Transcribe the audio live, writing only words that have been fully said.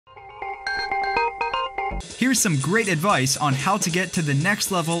Here's some great advice on how to get to the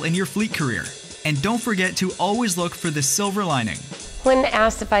next level in your fleet career. And don't forget to always look for the silver lining. When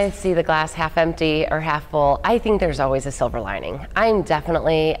asked if I see the glass half empty or half full, I think there's always a silver lining. I'm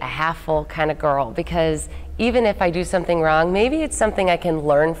definitely a half full kind of girl, because even if I do something wrong, maybe it's something I can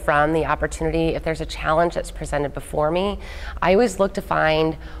learn from the opportunity. If there's a challenge that's presented before me, I always look to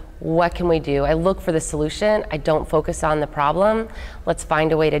find, what can we do? I look for the solution. I don't focus on the problem. Let's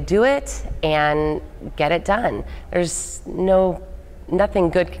find a way to do it and get it done. There's nothing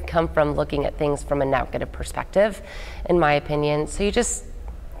good can come from looking at things from a negative perspective, in my opinion. So you just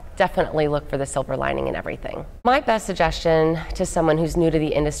definitely look for the silver lining in everything. My best suggestion to someone who's new to the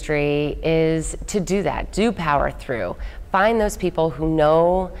industry is to do that. Do power through. Find those people who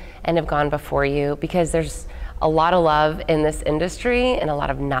know and have gone before you, because there's a lot of love in this industry and a lot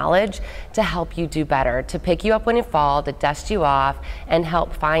of knowledge to help you do better, to pick you up when you fall, to dust you off, and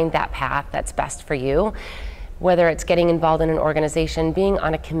help find that path that's best for you. Whether it's getting involved in an organization, being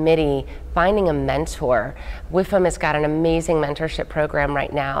on a committee, finding a mentor. WIFM has got an amazing mentorship program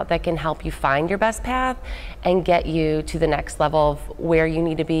right now that can help you find your best path and get you to the next level of where you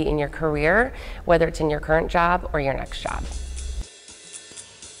need to be in your career, whether it's in your current job or your next job.